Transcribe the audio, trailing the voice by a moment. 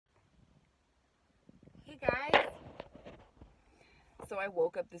guys. So I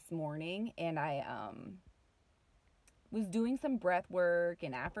woke up this morning and I was doing some breath work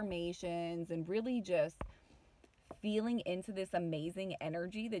and affirmations and really just feeling into this amazing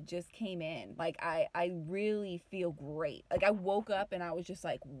energy that just came in. Like I really feel great. Like I woke up and I was just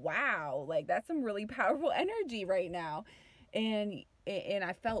like, wow, like that's some really powerful energy right now. And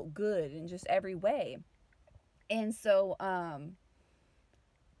I felt good in just every way. And so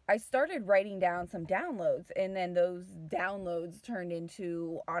I started writing down some downloads, and then those downloads turned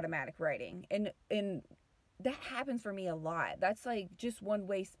into automatic writing. And that happens for me a lot. That's like just one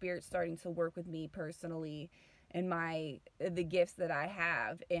way spirit's starting to work with me personally, and the gifts that I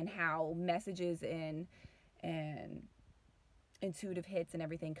have, and how messages and intuitive hits and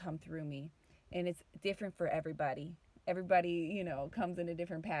everything come through me. And it's different for everybody. Everybody, comes in a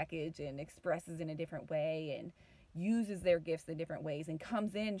different package and expresses in a different way and uses their gifts in different ways and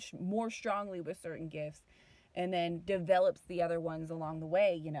comes in more strongly with certain gifts and then develops the other ones along the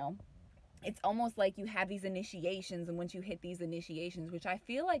way. It's almost like you have these initiations, and once you hit these initiations, which I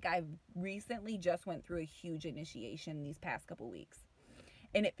feel like I've recently just went through a huge initiation these past couple weeks,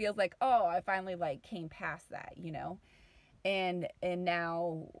 and it feels like, oh, I finally came past that. And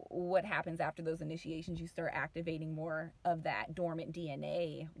now what happens after those initiations? You start activating more of that dormant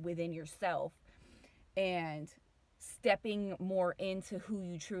DNA within yourself and stepping more into who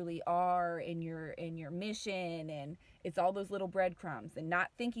you truly are in your mission. And it's all those little breadcrumbs, and not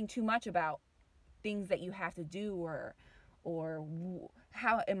thinking too much about things that you have to do, or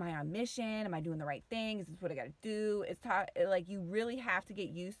how am I on mission? Am I doing the right thing? Is this what I got to do? It's like you really have to get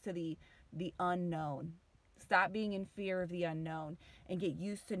used to the unknown. Stop being in fear of the unknown and get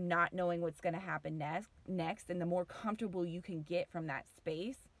used to not knowing what's going to happen next. And the more comfortable you can get from that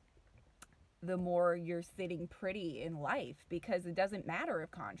space, the more you're sitting pretty in life, because it doesn't matter if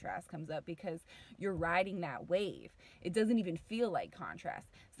contrast comes up, because you're riding that wave. It doesn't even feel like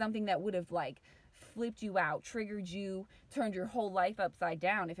contrast. Something that would have flipped you out, triggered you, turned your whole life upside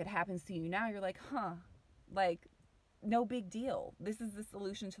down. If it happens to you now, you're like, no big deal. This is the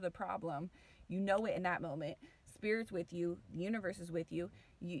solution to the problem. You know it in that moment. Spirit's with you. The universe is with you.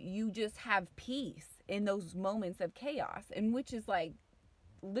 You just have peace in those moments of chaos, and which is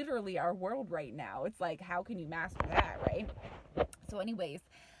literally our world right now. It's like, how can you master that, right? So anyways,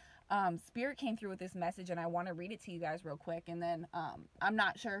 Spirit came through with this message, and I want to read it to you guys real quick, and then I'm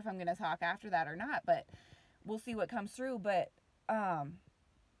not sure if I'm going to talk after that or not, but we'll see what comes through. But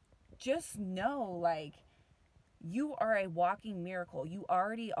just know, you are a walking miracle. You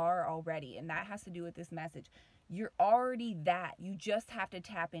already are already. And that has to do with this message. You're already that. You just have to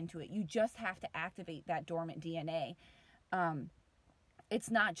tap into it. You just have to activate that dormant DNA. It's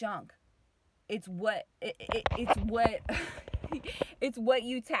not junk. It's what it's what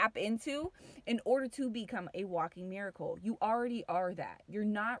you tap into in order to become a walking miracle. You already are that. You're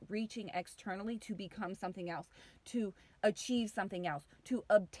not reaching externally to become something else, to achieve something else, to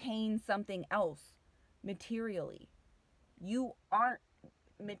obtain something else. Materially, you aren't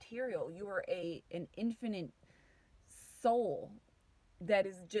material. You are an infinite soul that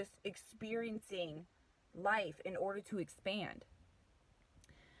is just experiencing life in order to expand.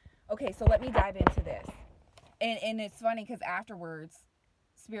 Okay, so let me dive into this. And it's funny because afterwards,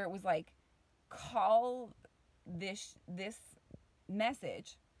 Spirit was like, call this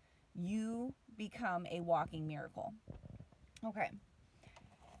message, you become a walking miracle. Okay.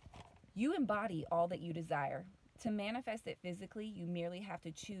 You embody all that you desire. To manifest it physically, you merely have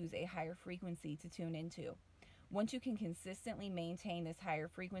to choose a higher frequency to tune into. Once you can consistently maintain this higher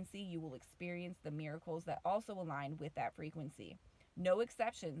frequency, you will experience the miracles that also align with that frequency. No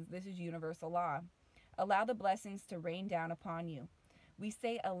exceptions. This is universal law. Allow the blessings to rain down upon you. We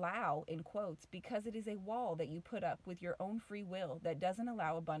say allow in quotes because it is a wall that you put up with your own free will that doesn't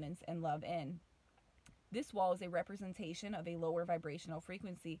allow abundance and love in. This wall is a representation of a lower vibrational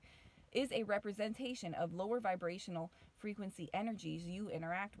frequency, is a representation of lower vibrational frequency energies you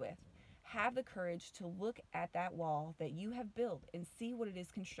interact with. Have the courage to look at that wall that you have built and see what it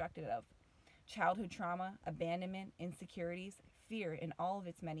is constructed of. Childhood trauma, abandonment, insecurities, fear in all of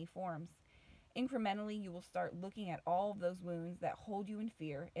its many forms. Incrementally, you will start looking at all of those wounds that hold you in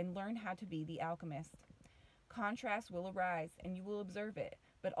fear and learn how to be the alchemist. Contrast will arise and you will observe it,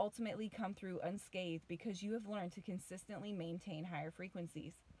 but ultimately come through unscathed because you have learned to consistently maintain higher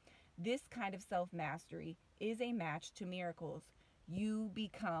frequencies. This kind of self-mastery is a match to miracles. You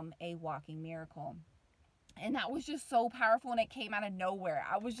become a walking miracle. And that was just so powerful, and it came out of nowhere.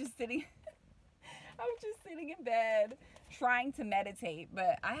 I was just sitting was just sitting in bed trying to meditate,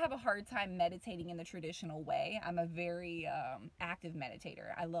 but I have a hard time meditating in the traditional way. I'm a very active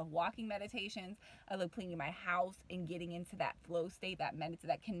meditator. I love walking meditations. I love cleaning my house and getting into that flow state, that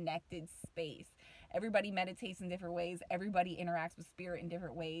connected space. Everybody meditates in different ways. Everybody interacts with spirit in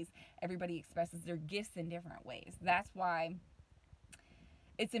different ways. Everybody expresses their gifts in different ways. That's why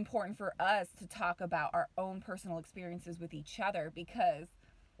it's important for us to talk about our own personal experiences with each other, because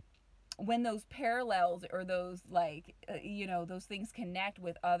when those parallels or those those things connect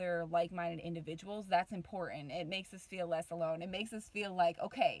with other like-minded individuals, that's important. It makes us feel less alone. It makes us feel like,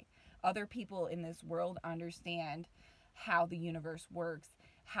 okay, other people in this world understand how the universe works,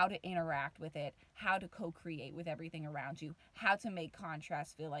 how to interact with it, how to co-create with everything around you, how to make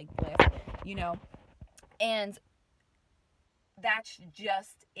contrast feel like bliss, and that's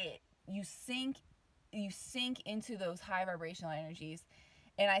just it. You sink into those high vibrational energies.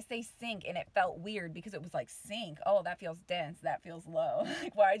 And I say sink, and it felt weird because it was like sink. Oh, that feels dense. That feels low.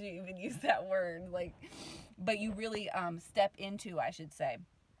 Like, why did you even use that word? Like, but you really step into, I should say,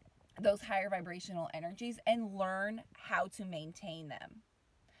 those higher vibrational energies and learn how to maintain them.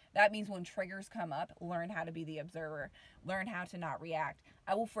 That means when triggers come up, learn how to be the observer. Learn how to not react.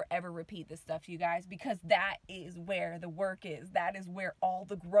 I will forever repeat this stuff to you guys, because that is where the work is. That is where all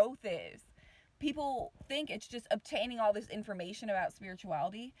the growth is. People think it's just obtaining all this information about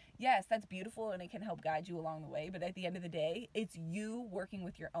spirituality. Yes, that's beautiful and it can help guide you along the way. But at the end of the day, it's you working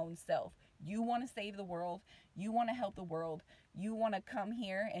with your own self. You want to save the world. You want to help the world. You want to come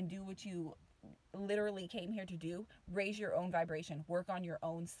here and do what you literally came here to do. Raise your own vibration. Work on your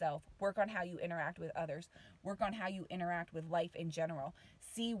own self. Work on how you interact with others. Work on how you interact with life in general.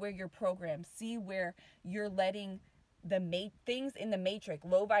 See where you're programmed. See where you're letting things in the matrix,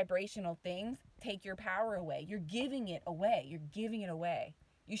 low vibrational things, take your power away. You're giving it away. You're giving it away.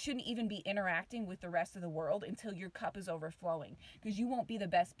 You shouldn't even be interacting with the rest of the world until your cup is overflowing, because you won't be the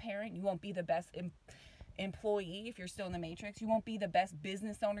best parent. You won't be the best employee if you're still in the matrix. You won't be the best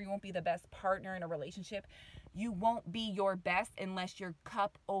business owner. You won't be the best partner in a relationship. You won't be your best unless your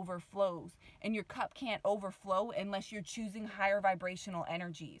cup overflows. And your cup can't overflow unless you're choosing higher vibrational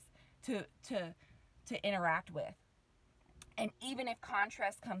energies to interact with. And even if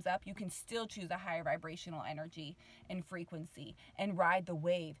contrast comes up, you can still choose a higher vibrational energy and frequency and ride the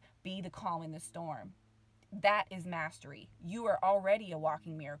wave, be the calm in the storm. That is mastery. You are already a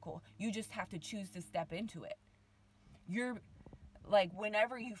walking miracle. You just have to choose to step into it. You're like,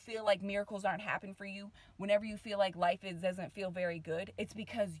 whenever you feel like miracles aren't happening for you, whenever you feel like life doesn't feel very good, it's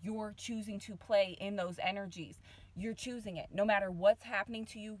because you're choosing to play in those energies. You're choosing it. No matter what's happening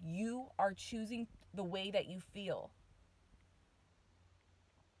to you, you are choosing the way that you feel.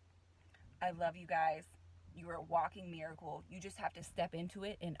 I love you guys. You are a walking miracle. You just have to step into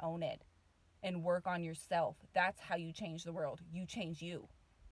it and own it and work on yourself. That's how you change the world. You change you.